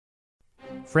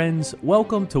Friends,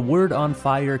 welcome to Word on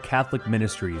Fire Catholic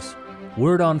Ministries.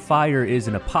 Word on Fire is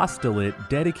an apostolate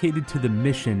dedicated to the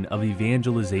mission of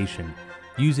evangelization,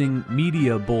 using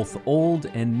media both old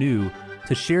and new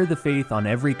to share the faith on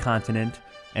every continent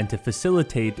and to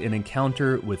facilitate an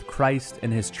encounter with Christ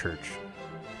and His Church.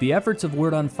 The efforts of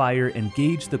Word on Fire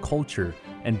engage the culture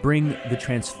and bring the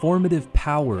transformative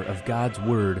power of God's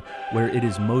Word where it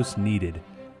is most needed.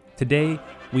 Today,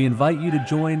 we invite you to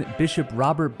join Bishop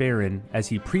Robert Barron as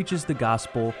he preaches the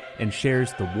gospel and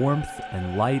shares the warmth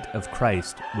and light of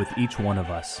Christ with each one of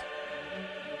us.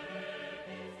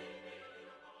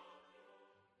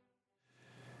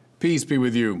 Peace be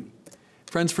with you.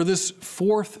 Friends, for this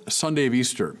fourth Sunday of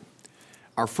Easter,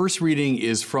 our first reading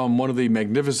is from one of the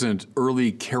magnificent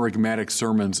early kerygmatic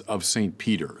sermons of St.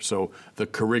 Peter. So the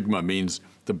kerygma means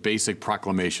the basic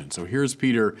proclamation. So here's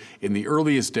Peter in the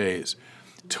earliest days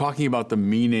talking about the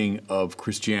meaning of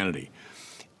Christianity.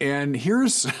 And here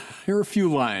are a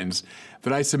few lines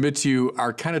that I submit to you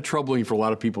are kind of troubling for a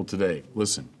lot of people today.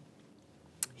 Listen.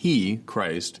 He,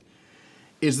 Christ,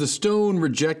 is the stone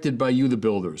rejected by you, the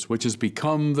builders, which has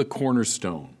become the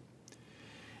cornerstone.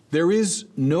 There is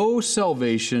no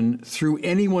salvation through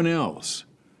anyone else,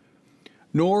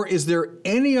 nor is there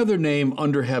any other name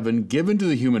under heaven given to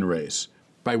the human race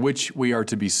by which we are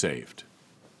to be saved.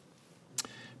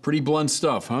 Pretty blunt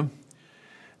stuff, huh?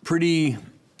 Pretty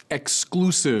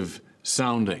exclusive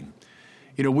sounding.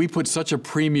 You know, we put such a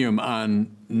premium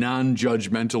on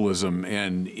non-judgmentalism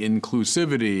and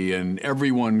inclusivity and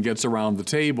everyone gets around the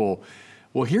table.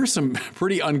 Well, here's some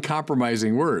pretty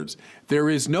uncompromising words. There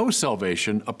is no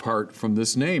salvation apart from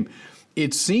this name.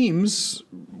 It seems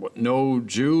no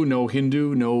Jew, no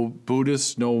Hindu, no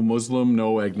Buddhist, no Muslim,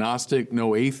 no agnostic,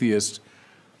 no atheist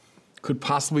could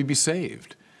possibly be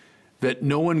saved. That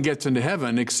no one gets into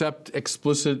heaven except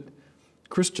explicit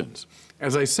Christians.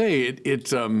 As I say,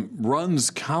 it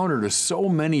runs counter to so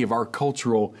many of our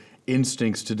cultural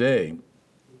instincts today.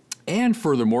 And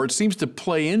furthermore, it seems to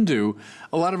play into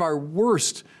a lot of our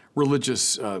worst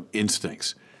religious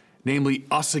instincts, namely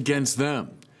us against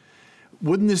them.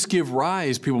 Wouldn't this give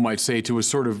rise, people might say, to a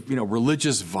sort of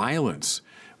religious violence?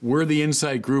 We're the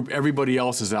inside group, everybody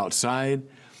else is outside.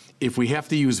 If we have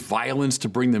to use violence to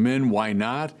bring them in, why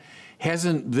not?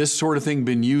 Hasn't this sort of thing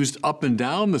been used up and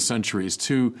down the centuries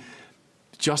to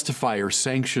justify or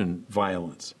sanction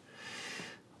violence?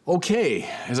 Okay,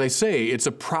 as I say, it's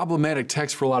a problematic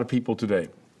text for a lot of people today.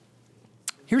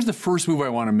 Here's the first move I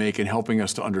want to make in helping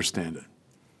us to understand it,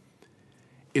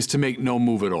 is to make no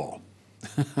move at all.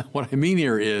 What I mean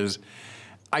here is,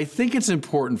 I think it's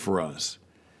important for us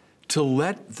to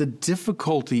let the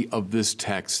difficulty of this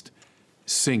text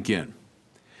sink in.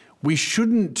 We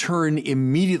shouldn't turn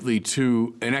immediately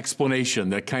to an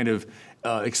explanation that kind of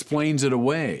explains it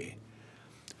away.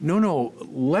 No,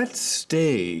 let's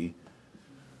stay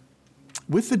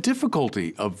with the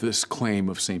difficulty of this claim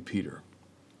of St. Peter.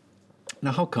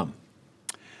 Now, how come?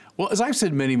 Well, as I've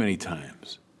said many, many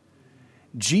times,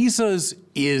 Jesus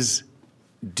is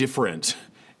different.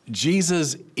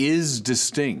 Jesus is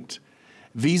distinct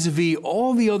vis-a-vis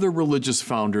all the other religious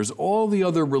founders, all the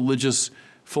other religious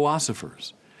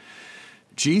philosophers.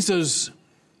 Jesus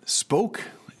spoke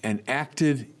and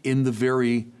acted in the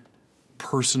very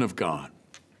person of God.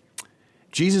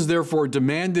 Jesus, therefore,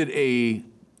 demanded a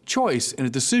choice and a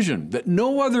decision that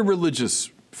no other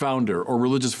religious founder or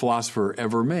religious philosopher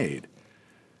ever made.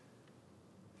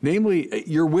 Namely,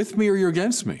 you're with me or you're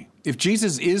against me. If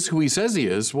Jesus is who he says he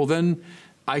is, well, then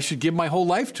I should give my whole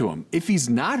life to him. If he's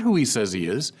not who he says he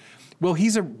is, well,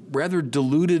 he's a rather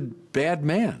deluded, bad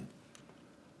man.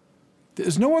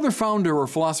 There's no other founder or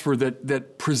philosopher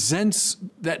that presents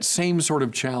that same sort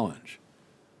of challenge.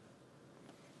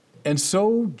 And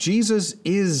so Jesus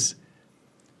is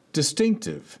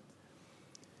distinctive.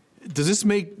 Does this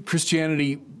make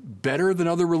Christianity better than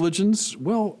other religions?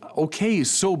 Well, okay,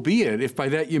 so be it. If by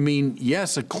that you mean,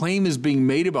 yes, a claim is being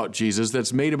made about Jesus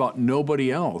that's made about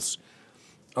nobody else.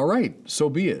 All right, so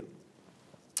be it.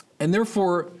 And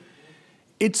therefore,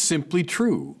 it's simply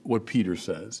true what Peter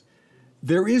says.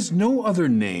 There is no other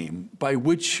name by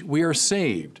which we are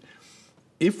saved,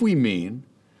 if we mean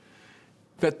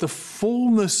that the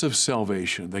fullness of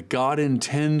salvation that God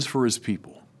intends for his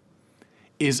people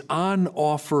is on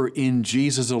offer in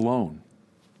Jesus alone.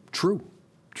 True.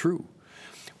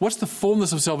 What's the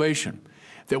fullness of salvation?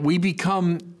 That we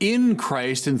become in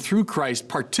Christ and through Christ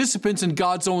participants in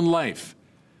God's own life.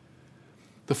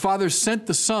 The Father sent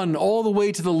the Son all the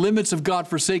way to the limits of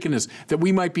God-forsakenness, that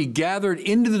we might be gathered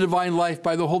into the divine life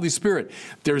by the Holy Spirit.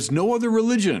 There's no other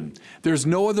religion, there's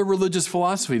no other religious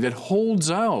philosophy that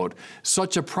holds out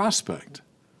such a prospect.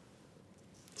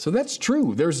 So that's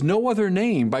true. There's no other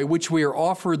name by which we are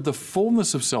offered the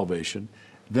fullness of salvation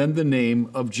than the name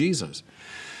of Jesus.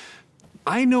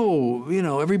 I know,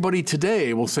 everybody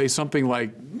today will say something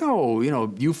like, no,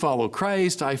 you follow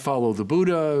Christ, I follow the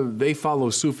Buddha, they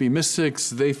follow Sufi mystics,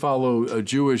 they follow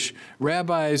Jewish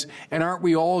rabbis, and aren't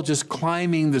we all just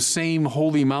climbing the same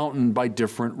holy mountain by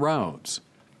different routes?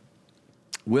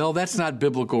 Well, that's not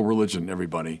biblical religion,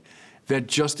 everybody. That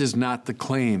just is not the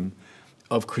claim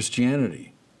of Christianity.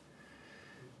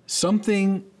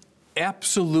 Something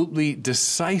absolutely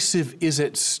decisive is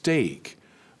at stake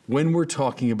when we're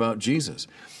talking about Jesus.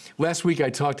 Last week I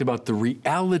talked about the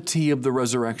reality of the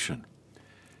resurrection.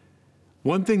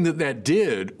 One thing that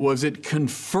did was it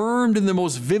confirmed in the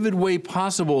most vivid way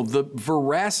possible the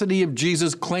veracity of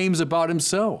Jesus' claims about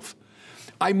himself.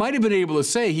 I might have been able to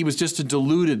say he was just a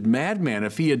deluded madman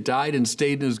if he had died and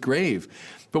stayed in his grave.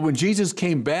 But when Jesus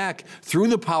came back through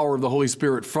the power of the Holy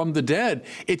Spirit from the dead,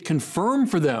 it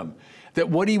confirmed for them that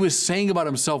what he was saying about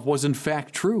himself was in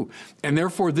fact true. And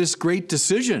therefore, this great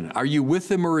decision, are you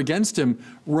with him or against him,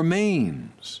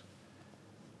 remains.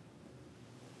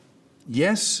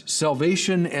 Yes,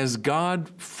 salvation as God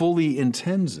fully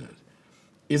intends it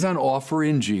is on offer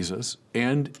in Jesus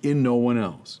and in no one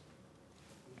else.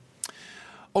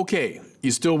 Okay,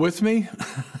 you still with me?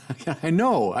 I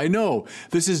know.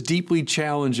 This is deeply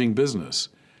challenging business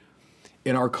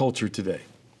in our culture today.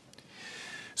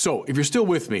 So, if you're still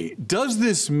with me, does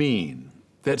this mean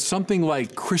that something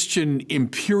like Christian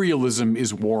imperialism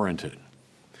is warranted?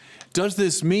 Does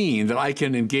this mean that I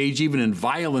can engage even in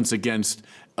violence against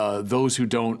those who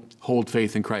don't hold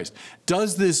faith in Christ?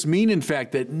 Does this mean, in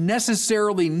fact, that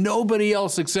necessarily nobody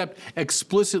else except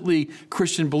explicitly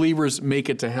Christian believers make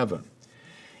it to heaven?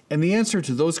 And the answer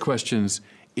to those questions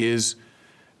is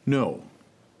no.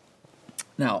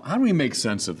 Now, how do we make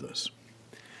sense of this?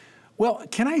 Well,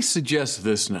 can I suggest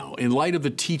this now, in light of the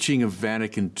teaching of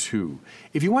Vatican II?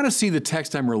 If you want to see the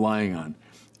text I'm relying on,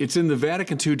 it's in the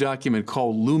Vatican II document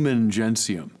called Lumen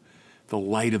Gentium, the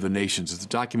light of the nations. It's a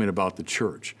document about the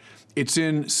church. It's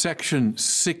in section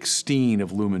 16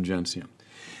 of Lumen Gentium.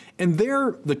 And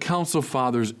there, the Council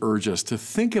Fathers urge us to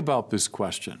think about this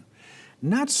question,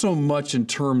 not so much in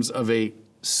terms of a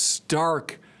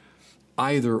stark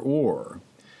either or,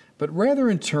 but rather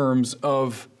in terms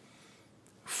of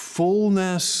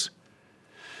fullness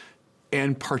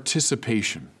and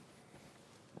participation.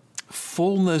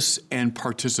 Fullness and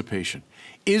participation.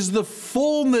 Is the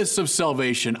fullness of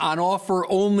salvation on offer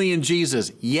only in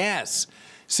Jesus? Yes.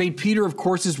 St. Peter, of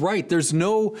course, is right. There's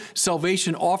no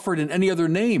salvation offered in any other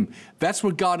name. That's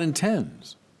what God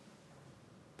intends.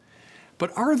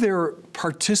 But are there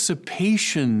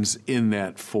participations in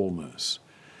that fullness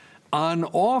on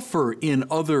offer in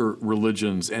other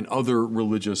religions and other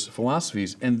religious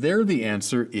philosophies? And there the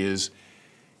answer is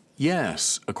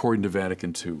yes, according to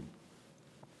Vatican II.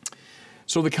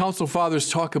 So the Council Fathers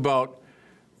talk about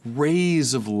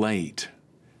rays of light.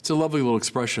 It's a lovely little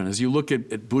expression. As you look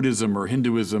at Buddhism or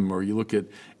Hinduism, or you look at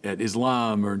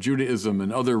Islam or Judaism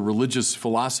and other religious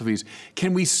philosophies,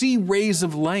 can we see rays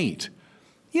of light?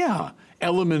 Yeah,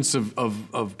 elements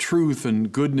of truth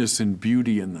and goodness and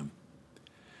beauty in them.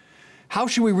 How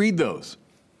should we read those?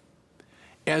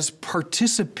 As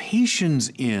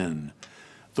participations in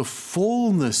the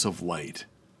fullness of light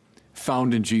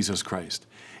found in Jesus Christ.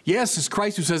 Yes, it's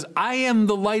Christ who says, I am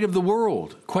the light of the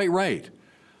world. Quite right.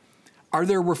 Are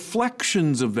there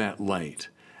reflections of that light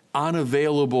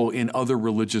unavailable in other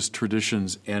religious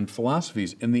traditions and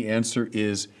philosophies? And the answer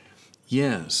is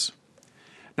yes.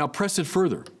 Now press it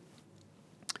further.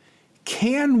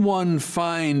 Can one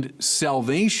find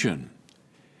salvation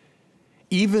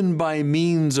even by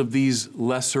means of these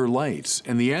lesser lights?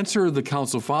 And the answer of the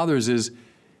Council Fathers is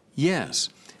yes.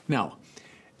 Now,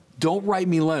 don't write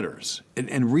me letters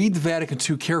and read the Vatican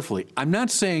II carefully. I'm not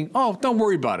saying, oh, don't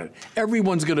worry about it.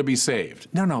 Everyone's going to be saved.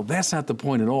 No, that's not the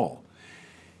point at all.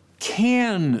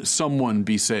 Can someone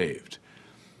be saved?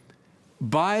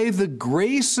 By the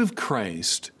grace of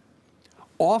Christ,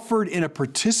 offered in a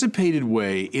participated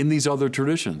way in these other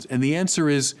traditions? And the answer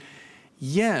is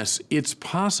yes, it's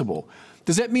possible.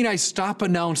 Does that mean I stop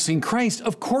announcing Christ?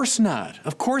 Of course not.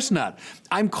 Of course not.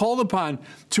 I'm called upon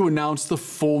to announce the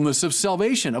fullness of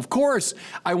salvation. Of course,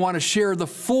 I want to share the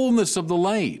fullness of the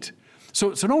light.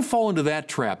 So don't fall into that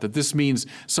trap that this means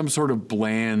some sort of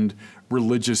bland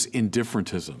religious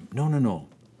indifferentism. No.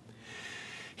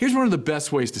 Here's one of the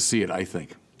best ways to see it, I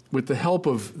think, with the help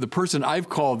of the person I've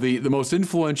called the most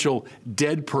influential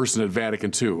dead person at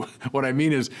Vatican II. What I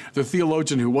mean is the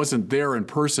theologian who wasn't there in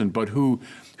person, but who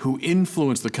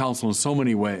influenced the council in so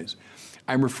many ways.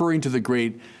 I'm referring to the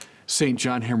great St.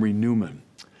 John Henry Newman.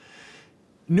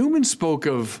 Newman spoke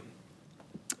of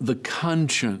the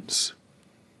conscience,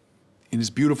 in his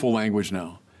beautiful language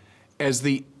now, as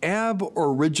the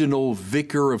aboriginal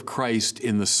vicar of Christ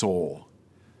in the soul.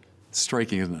 It's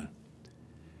striking, isn't it?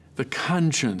 The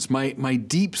conscience, my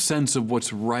deep sense of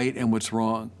what's right and what's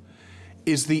wrong,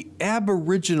 is the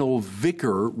aboriginal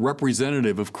vicar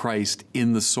representative of Christ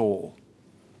in the soul.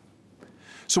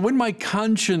 So when my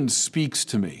conscience speaks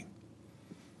to me,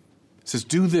 it says,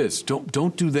 do this,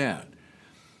 don't do that,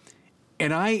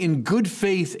 and I, in good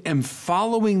faith, am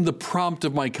following the prompt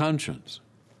of my conscience,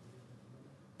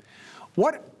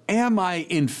 what am I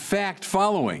in fact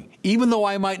following, even though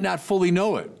I might not fully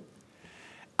know it?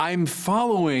 I'm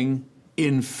following,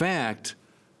 in fact,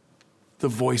 the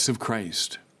voice of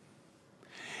Christ.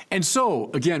 And so,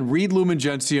 again, read Lumen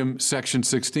Gentium, section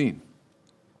 16.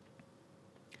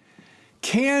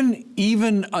 Can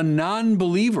even a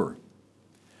non-believer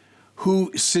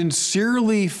who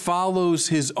sincerely follows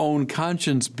his own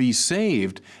conscience be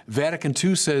saved? Vatican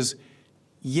II says,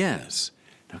 yes.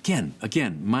 Now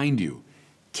again, mind you,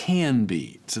 can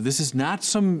be. So this is not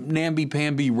some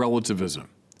namby-pamby relativism.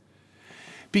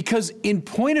 Because in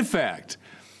point of fact,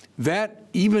 that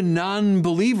even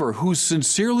non-believer who's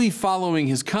sincerely following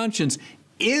his conscience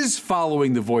is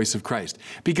following the voice of Christ,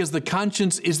 because the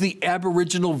conscience is the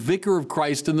aboriginal vicar of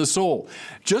Christ in the soul.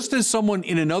 Just as someone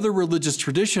in another religious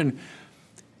tradition,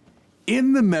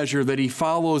 in the measure that he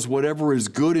follows whatever is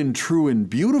good and true and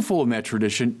beautiful in that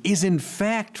tradition, is in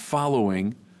fact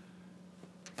following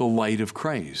the light of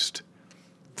Christ,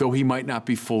 though he might not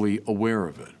be fully aware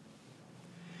of it.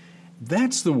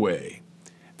 That's the way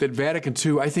that Vatican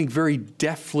II, I think, very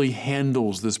deftly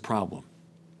handles this problem.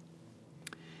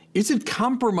 Isn't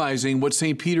compromising what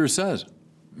St. Peter says.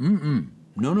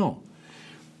 No.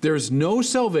 There's no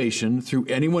salvation through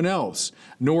anyone else,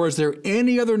 nor is there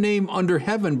any other name under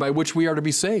heaven by which we are to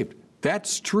be saved.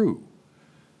 That's true.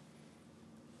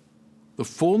 The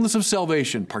fullness of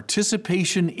salvation,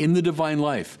 participation in the divine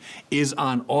life, is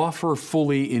on offer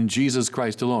fully in Jesus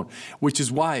Christ alone, which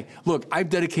is why, look, I've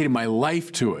dedicated my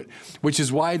life to it, which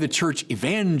is why the church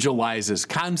evangelizes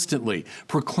constantly,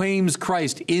 proclaims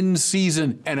Christ in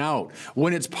season and out,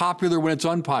 when it's popular, when it's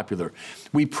unpopular.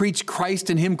 We preach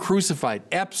Christ and Him crucified,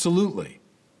 absolutely.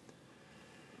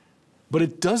 But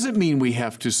it doesn't mean we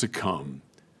have to succumb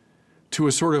to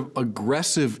a sort of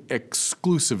aggressive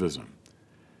exclusivism.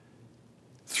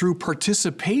 Through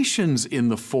participations in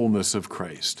the fullness of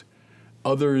Christ,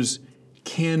 others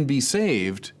can be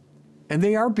saved, and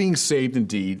they are being saved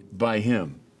indeed by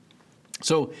Him.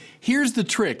 So here's the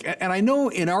trick, and I know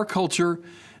in our culture,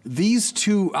 these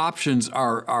two options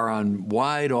are on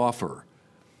wide offer.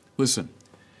 Listen,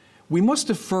 we must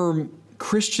affirm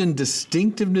Christian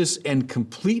distinctiveness and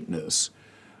completeness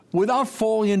without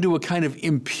falling into a kind of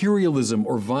imperialism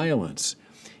or violence.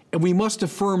 And we must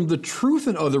affirm the truth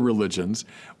in other religions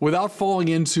without falling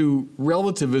into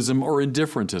relativism or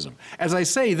indifferentism. As I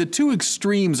say, the two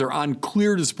extremes are on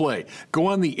clear display. Go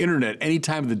on the internet any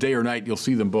time of the day or night, you'll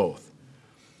see them both.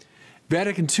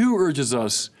 Vatican II urges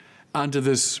us onto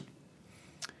this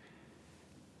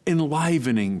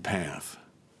enlivening path.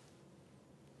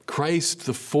 Christ,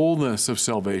 the fullness of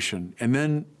salvation, and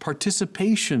then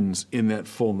participations in that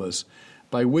fullness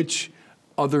by which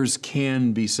others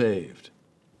can be saved.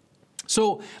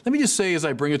 So let me just say as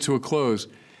I bring it to a close,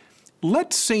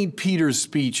 let St. Peter's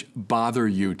speech bother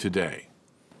you today.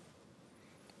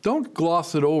 Don't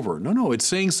gloss it over. No, it's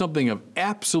saying something of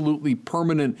absolutely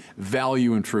permanent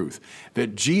value and truth,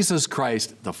 that Jesus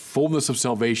Christ, the fullness of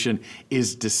salvation,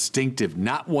 is distinctive,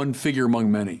 not one figure among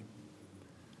many.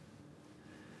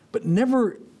 But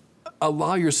never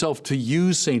allow yourself to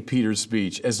use St. Peter's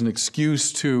speech as an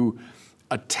excuse to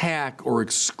attack or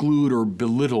exclude or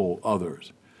belittle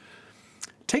others.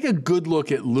 Take a good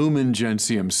look at Lumen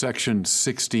Gentium, section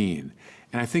 16,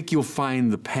 and I think you'll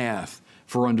find the path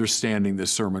for understanding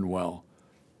this sermon well.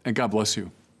 And God bless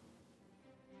you.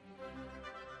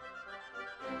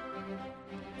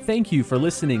 Thank you for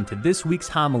listening to this week's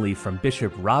homily from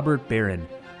Bishop Robert Barron.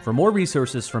 For more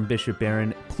resources from Bishop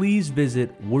Barron, please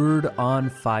visit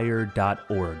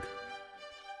wordonfire.org.